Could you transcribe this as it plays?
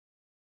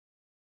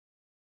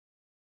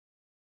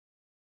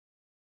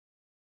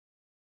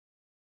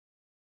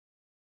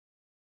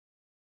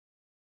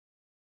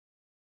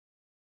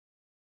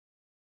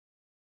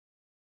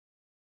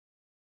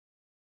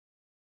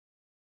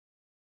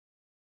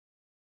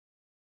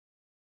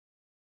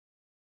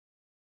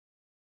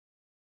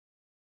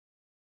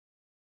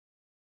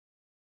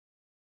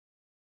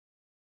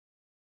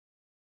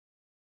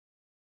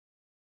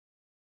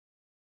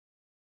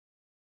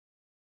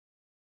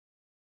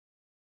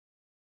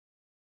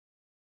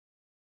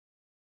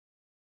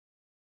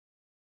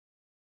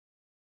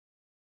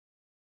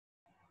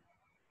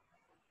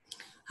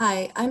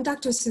Hi, I'm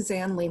Dr.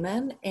 Suzanne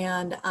Lehman,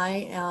 and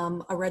I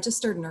am a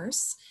registered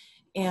nurse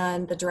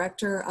and the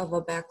director of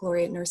a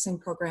baccalaureate nursing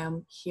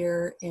program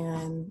here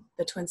in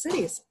the Twin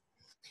Cities.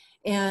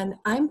 And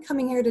I'm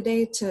coming here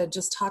today to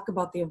just talk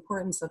about the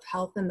importance of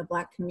health in the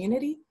Black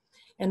community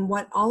and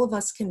what all of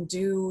us can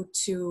do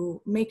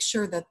to make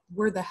sure that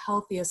we're the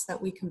healthiest that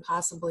we can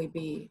possibly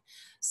be.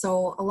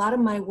 So a lot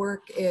of my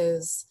work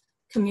is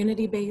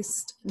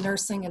community-based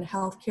nursing and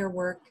healthcare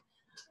work,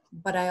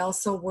 but I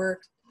also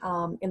work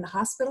in the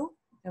hospital.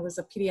 I was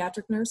a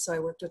pediatric nurse, so I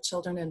worked with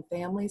children and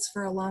families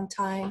for a long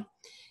time.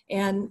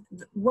 And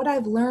what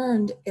I've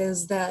learned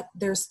is that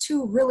there's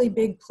two really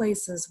big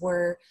places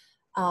where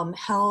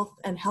health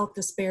and health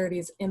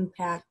disparities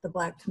impact the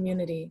Black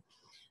community.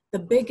 The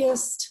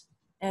biggest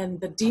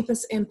and the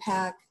deepest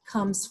impact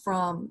comes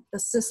from the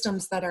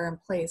systems that are in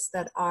place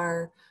that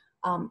are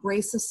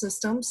racist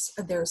systems.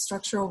 There's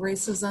structural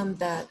racism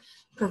that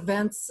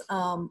prevents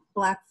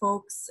Black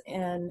folks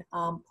and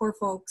poor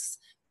folks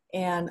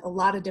and a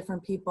lot of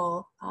different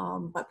people,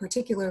 but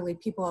particularly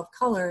people of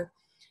color,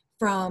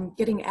 from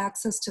getting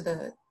access to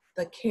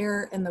the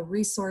care and the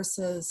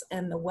resources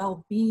and the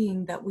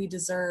well-being that we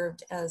deserve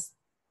as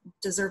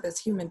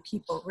human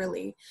people,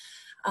 really.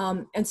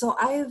 And so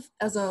I've,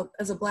 as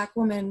a Black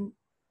woman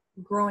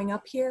growing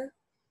up here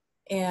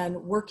and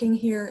working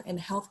here in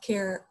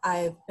healthcare,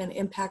 I've been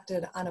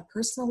impacted on a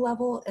personal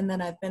level, and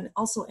then I've been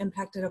also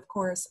impacted, of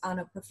course, on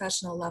a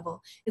professional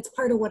level. It's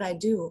part of what I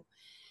do.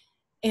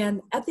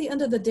 And at the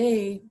end of the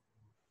day,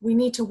 we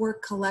need to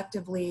work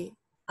collectively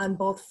on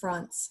both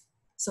fronts.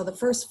 So the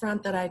first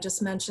front that I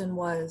just mentioned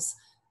was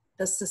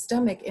the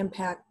systemic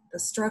impact, the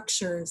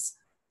structures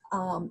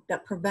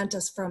that prevent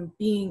us from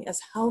being as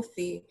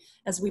healthy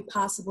as we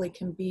possibly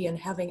can be and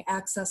having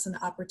access and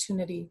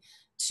opportunity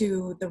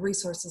to the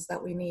resources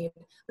that we need.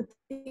 But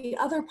the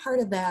other part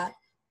of that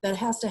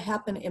has to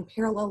happen in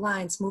parallel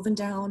lines moving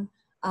down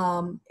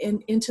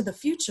into the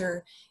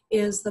future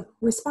is the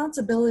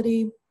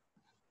responsibility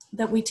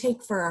that we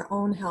take for our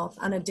own health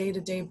on a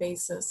day-to-day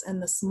basis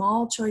and the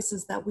small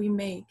choices that we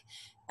make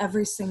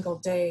every single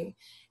day.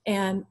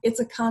 And it's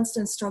a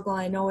constant struggle.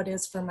 I know it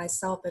is for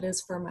myself, it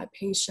is for my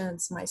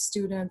patients, my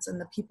students, and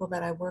the people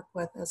that I work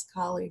with as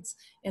colleagues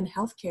in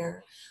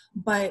healthcare.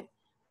 But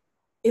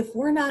if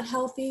we're not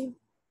healthy,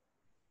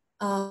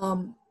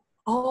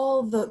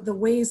 all the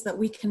ways that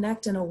we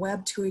connect in a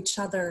web to each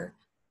other,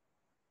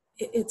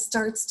 it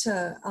starts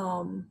to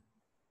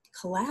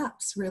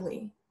collapse,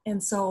 really.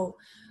 And so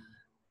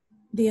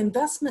the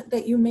investment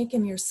that you make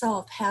in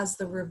yourself has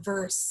the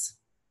reverse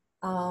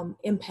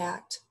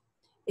impact.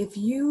 If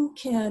you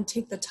can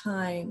take the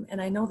time,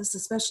 and I know this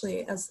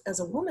especially as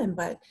a woman,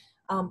 but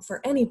for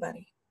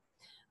anybody,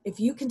 if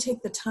you can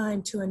take the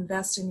time to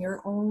invest in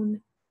your own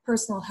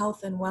personal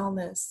health and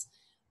wellness,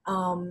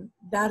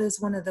 that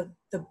is one of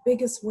the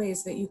biggest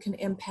ways that you can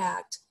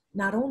impact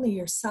not only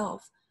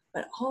yourself,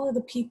 but all of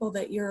the people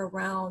that you're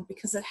around,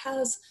 because it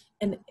has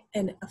an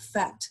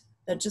effect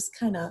that just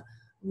kind of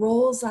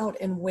rolls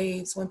out in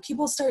waves when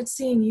people start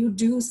seeing you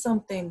do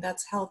something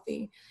that's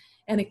healthy.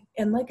 And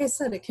like I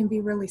said, it can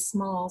be really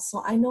small.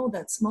 So I know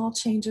that small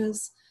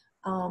changes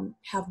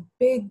have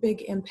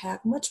big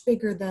impact, much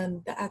bigger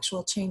than the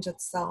actual change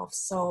itself.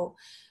 So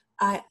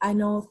I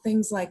know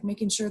things like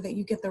making sure that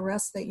you get the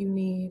rest that you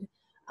need,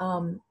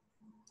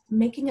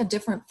 making a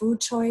different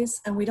food choice,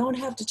 and we don't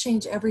have to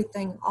change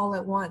everything all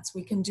at once.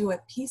 We can do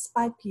it piece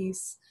by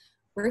piece,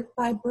 brick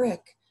by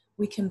brick.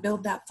 We can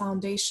build that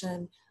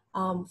foundation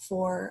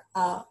for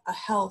a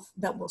health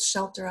that will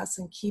shelter us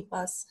and keep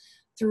us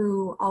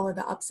through all of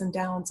the ups and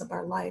downs of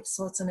our life.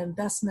 So it's an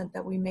investment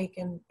that we make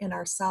in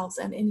ourselves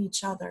and in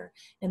each other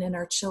and in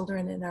our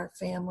children, in our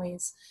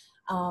families,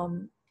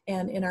 and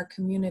in our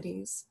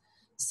communities.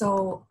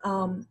 So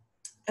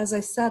as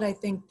I said, I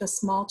think the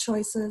small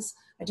choices,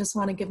 I just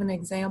want to give an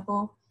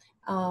example.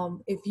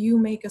 If you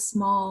make a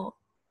small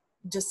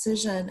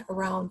decision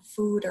around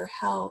food or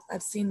health,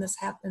 I've seen this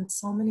happen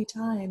so many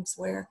times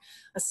where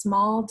a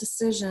small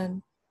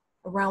decision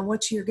around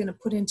what you're going to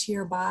put into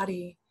your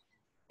body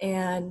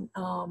and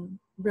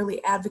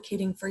really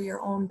advocating for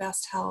your own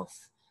best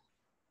health,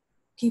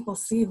 people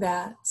see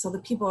that. So the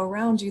people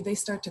around you, they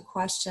start to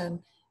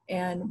question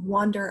and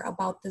wonder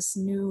about this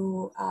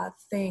new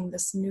thing,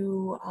 this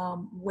new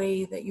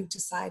way that you've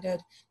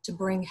decided to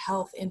bring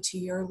health into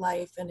your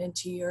life and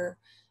into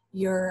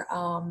your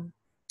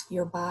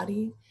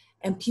body.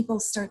 And people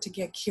start to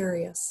get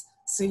curious.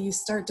 So you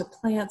start to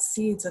plant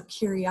seeds of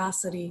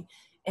curiosity,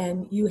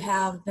 and you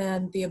have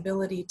then the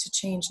ability to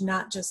change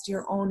not just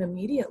your own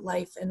immediate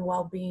life and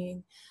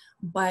well-being,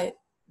 but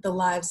the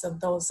lives of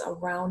those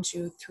around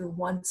you through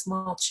one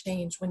small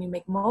change. When you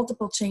make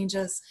multiple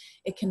changes,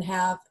 it can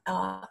have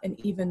an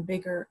even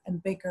bigger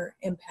and bigger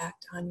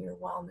impact on your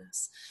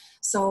wellness.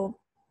 So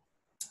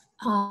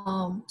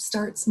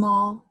start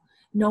small.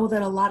 Know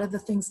that a lot of the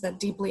things that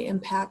deeply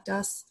impact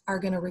us are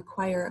going to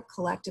require a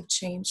collective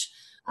change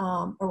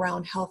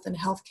around health and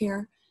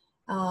healthcare.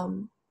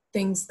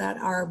 things that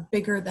are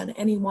bigger than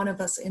any one of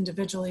us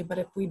individually, but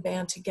if we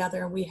band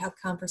together and we have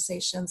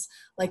conversations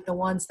like the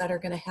ones that are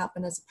going to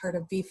happen as a part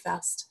of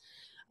VFest,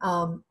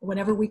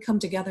 whenever we come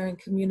together in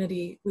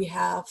community, we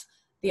have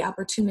the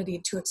opportunity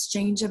to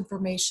exchange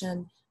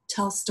information,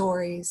 tell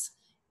stories,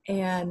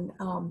 and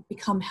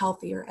become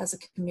healthier as a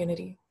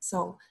community.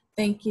 So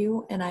thank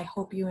you, and I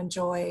hope you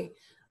enjoy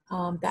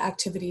the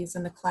activities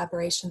and the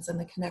collaborations and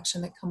the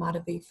connection that come out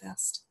of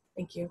VFest.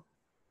 Thank you.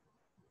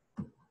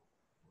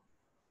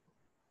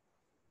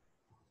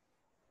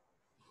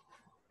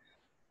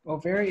 Well,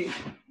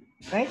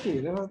 thank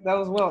you. That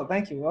was well.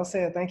 Thank you. Well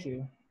said. Thank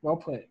you. Well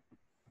put.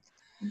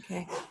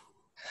 Okay.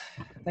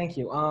 Thank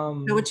you.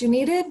 Know what you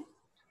needed?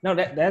 No,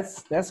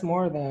 that's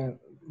more than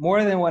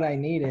what I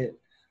needed.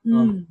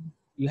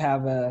 You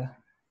have a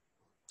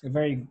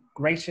very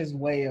gracious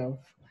way of,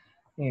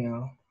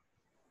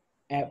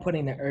 at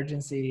putting the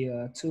urgency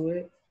to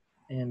it,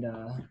 and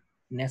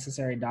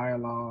necessary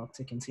dialogue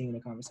to continue the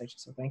conversation.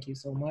 So thank you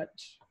so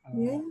much.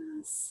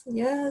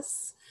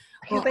 Yes.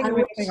 I can't think of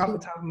anything off the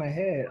top of my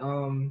head.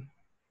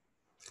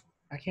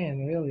 I can't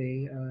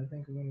really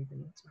think of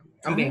anything.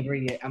 I'm being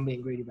greedy. I'm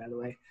being greedy, by the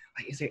way.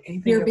 Like, is there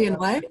anything? You're being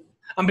what?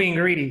 I'm being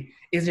greedy.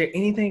 Is there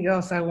anything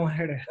else I want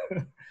her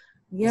to?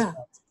 Yeah.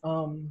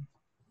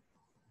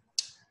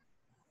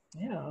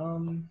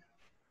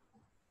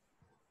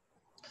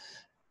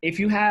 If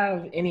you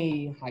have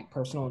any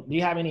do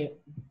you have any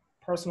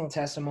personal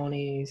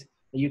testimonies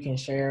that you can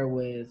share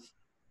with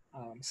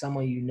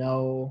someone you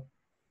know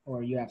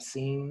or you have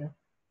seen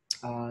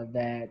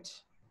that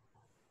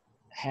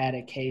had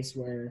a case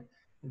where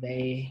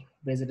they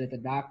visited the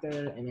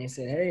doctor and they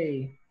said,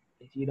 hey,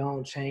 if you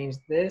don't change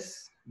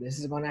this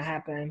is going to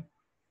happen.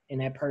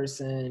 And that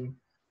person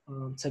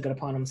took it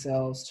upon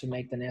themselves to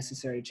make the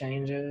necessary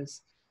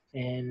changes.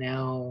 And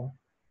now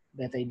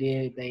that they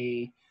did,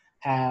 they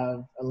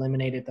have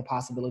eliminated the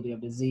possibility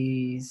of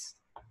disease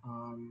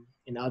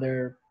and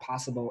other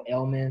possible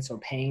ailments or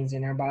pains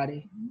in their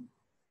body.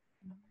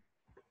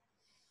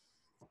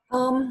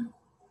 A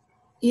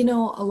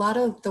lot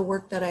of the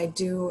work that I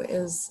do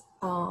is,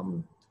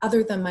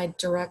 other than my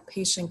direct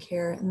patient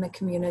care in the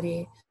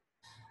community,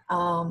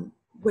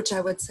 which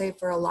I would say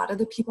for a lot of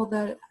the people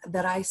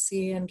that I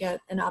see and get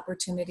an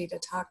opportunity to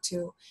talk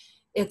to,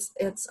 it's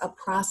a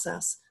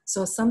process.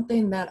 So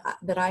something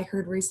that I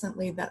heard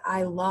recently that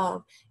I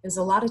love is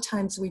a lot of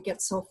times we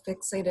get so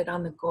fixated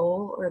on the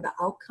goal or the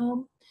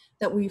outcome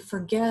that we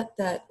forget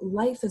that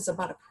life is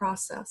about a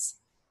process.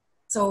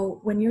 So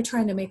when you're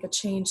trying to make a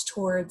change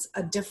towards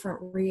a different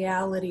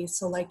reality,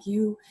 so like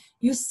you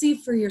see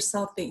for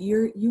yourself that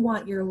you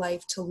want your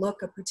life to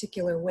look a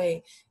particular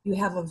way. You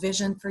have a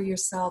vision for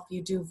yourself,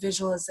 you do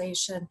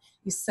visualization,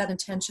 you set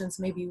intentions,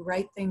 maybe you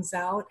write things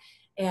out,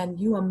 and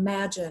you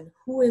imagine,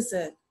 who is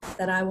it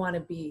that I want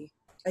to be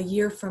a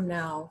year from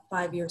now,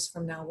 5 years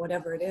from now,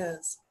 whatever it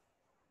is.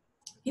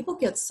 People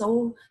get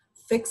so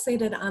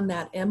fixated on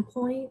that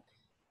endpoint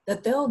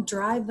that they'll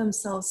drive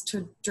themselves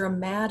to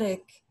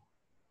dramatic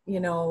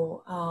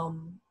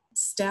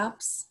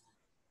steps.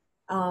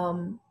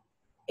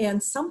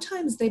 And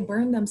sometimes they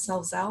burn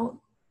themselves out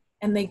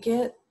and they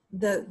get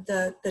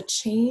the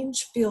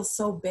change feels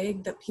so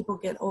big that people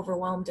get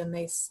overwhelmed and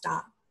they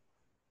stop.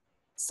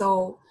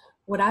 So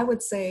what I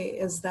would say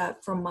is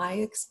that from my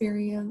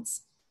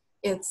experience,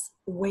 it's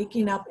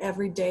waking up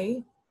every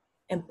day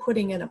and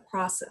putting in a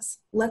process.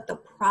 Let the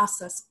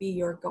process be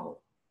your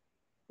goal.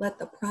 Let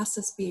the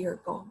process be your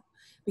goal,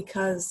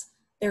 because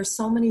there's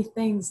so many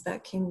things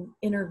that can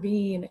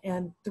intervene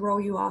and throw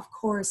you off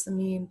course. I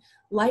mean,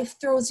 life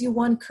throws you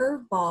one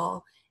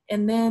curveball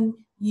and then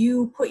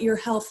you put your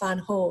health on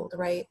hold,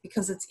 right?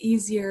 Because it's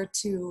easier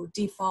to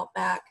default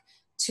back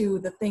to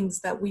the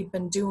things that we've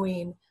been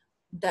doing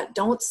that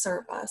don't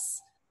serve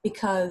us,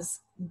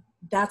 because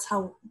that's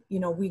how,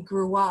 we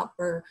grew up,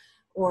 or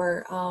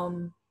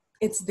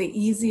it's the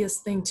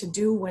easiest thing to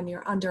do when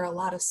you're under a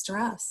lot of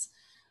stress.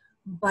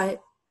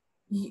 But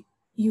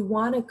you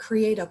want to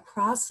create a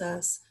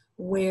process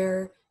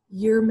where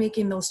you're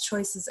making those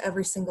choices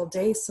every single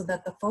day so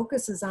that the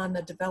focus is on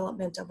the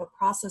development of a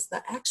process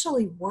that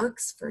actually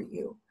works for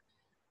you.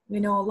 A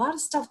lot of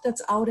stuff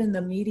that's out in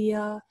the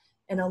media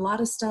and a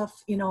lot of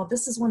stuff,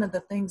 this is one of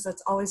the things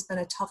that's always been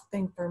a tough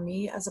thing for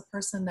me as a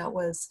person that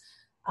was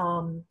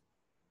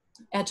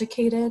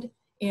educated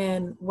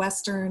in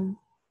Western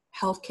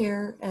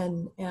healthcare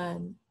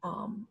and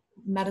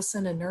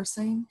medicine and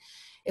nursing,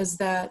 is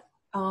that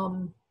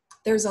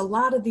there's a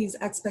lot of these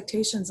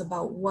expectations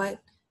about what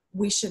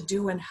we should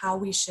do and how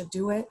we should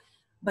do it.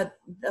 But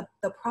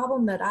the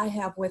problem that I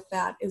have with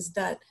that is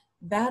that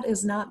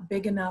is not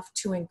big enough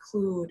to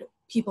include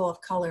people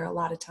of color a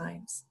lot of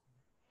times.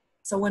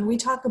 So when we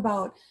talk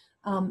about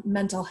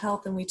mental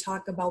health and we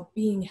talk about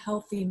being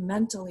healthy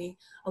mentally,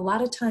 a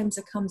lot of times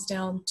it comes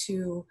down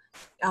to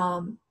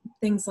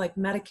things like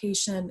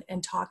medication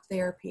and talk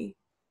therapy,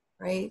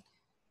 right?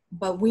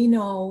 But we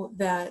know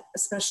that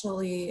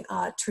especially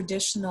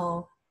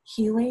traditional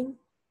healing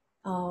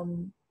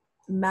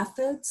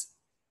methods,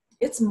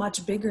 it's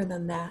much bigger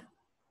than that.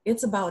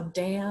 It's about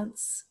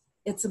dance,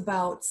 It's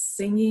about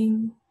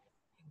singing.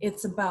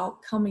 It's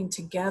about coming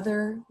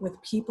together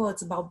with people.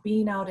 It's about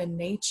being out in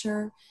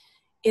nature.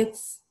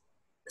 It's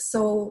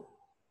so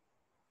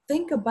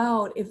think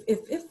about if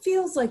it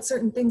feels like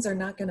certain things are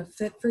not going to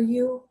fit for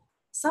you,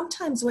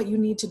 sometimes what you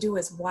need to do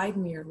is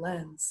widen your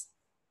lens.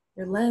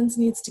 Your lens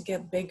needs to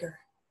get bigger.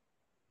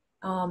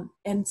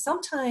 And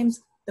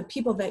sometimes the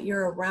people that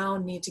you're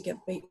around need to get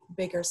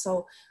bigger.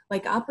 So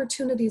like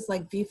opportunities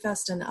like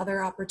VFest and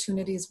other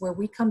opportunities where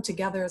we come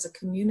together as a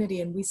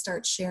community and we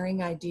start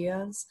sharing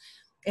ideas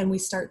and we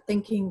start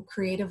thinking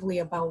creatively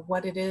about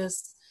what it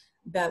is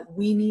that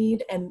we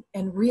need and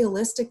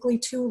realistically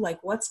too,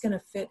 like what's going to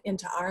fit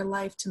into our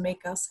life to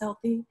make us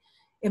healthy.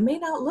 It may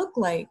not look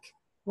like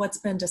what's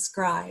been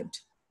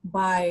described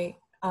by,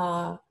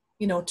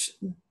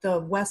 the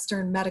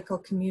Western medical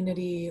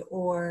community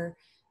or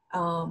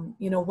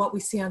what we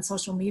see on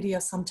social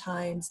media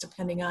sometimes,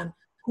 depending on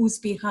who's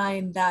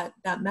behind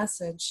that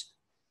message.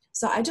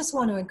 So I just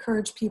want to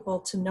encourage people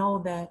to know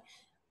that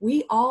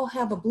we all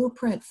have a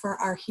blueprint for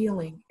our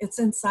healing. It's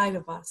inside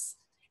of us,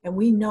 and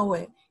we know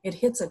it. It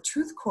hits a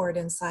truth chord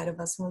inside of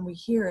us when we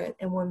hear it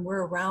and when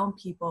we're around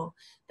people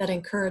that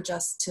encourage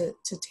us to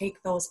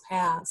take those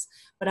paths.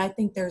 But I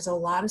think there's a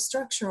lot of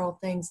structural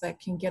things that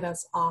can get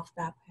us off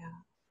that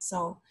path.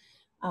 So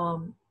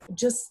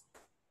just,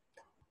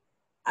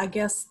 I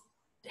guess,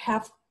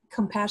 have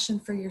compassion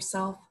for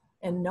yourself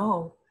and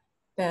know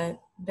that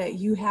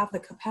you have the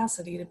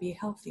capacity to be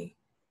healthy.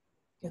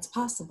 It's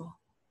possible.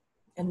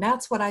 And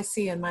that's what I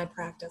see in my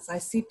practice. I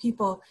see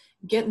people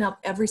getting up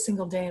every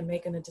single day and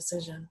making a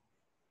decision.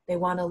 They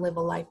want to live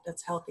a life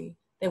that's healthy.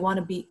 They want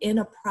to be in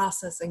a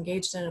process,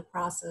 engaged in a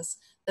process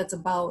that's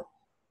about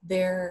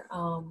their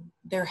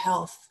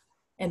health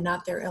and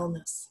not their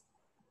illness.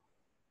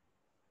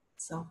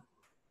 So.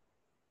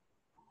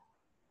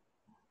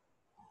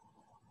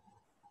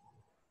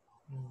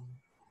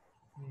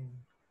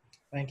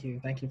 Thank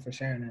you for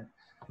sharing that.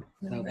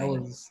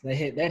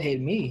 Right. That hit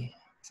me.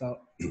 So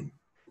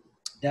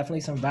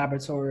definitely some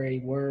vibratory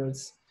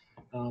words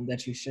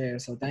that you share.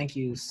 So thank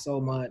you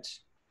so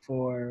much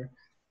for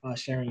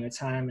sharing your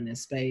time in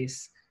this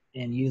space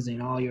and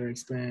using all your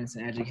experience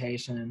and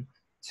education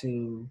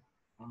to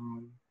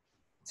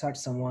touch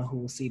someone who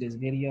will see this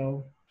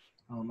video.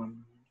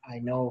 I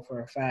know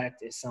for a fact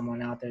it's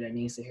someone out there that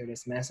needs to hear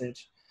this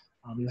message.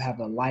 You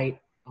have a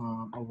light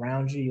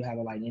around you, you have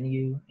a light in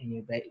you, and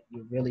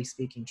you're really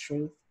speaking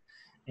truth,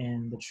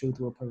 and the truth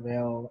will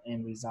prevail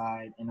and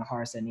reside in the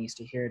hearts that needs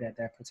to hear it at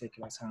that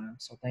particular time.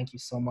 So thank you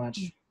so much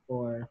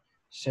for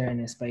sharing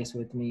this space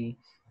with me.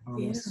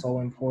 It's so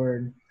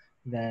important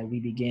that we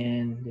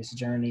begin this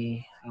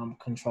journey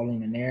controlling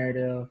the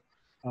narrative,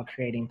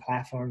 creating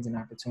platforms and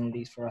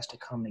opportunities for us to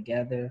come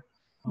together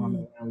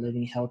around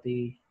living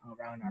healthy,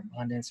 around our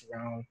abundance,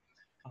 around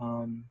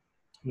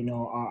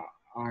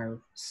our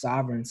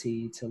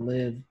sovereignty to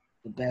live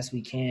the best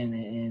we can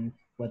and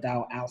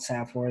without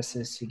outside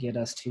forces to get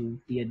us to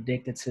be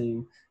addicted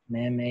to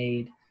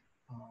man-made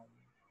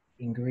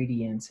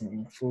ingredients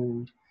and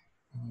food.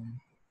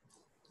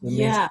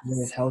 We're meant to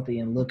live healthy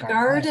and look our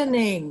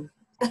gardening.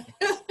 Yes.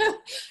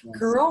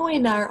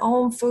 Growing our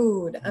own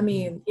food. I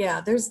mean,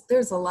 yeah,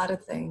 there's a lot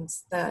of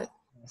things that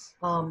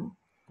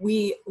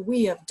we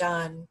have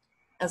done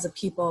as a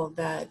people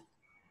that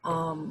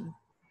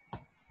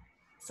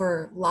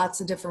for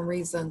lots of different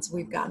reasons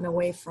we've gotten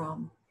away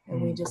from,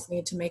 and we just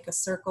need to make a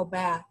circle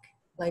back.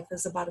 Life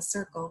is about a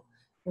circle.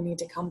 We need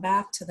to come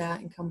back to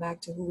that and come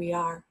back to who we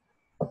are.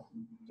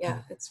 Yeah,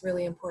 it's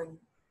really important.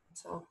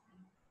 So,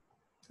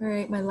 all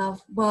right, my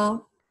love.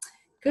 Well,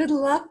 good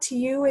luck to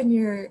you and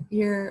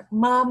your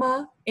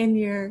mama and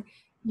your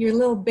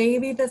little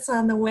baby that's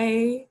on the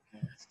way.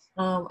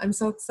 I'm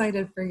so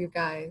excited for you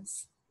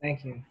guys.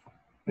 Thank you.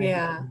 Thank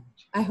you.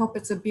 I hope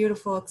it's a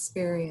beautiful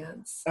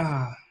experience.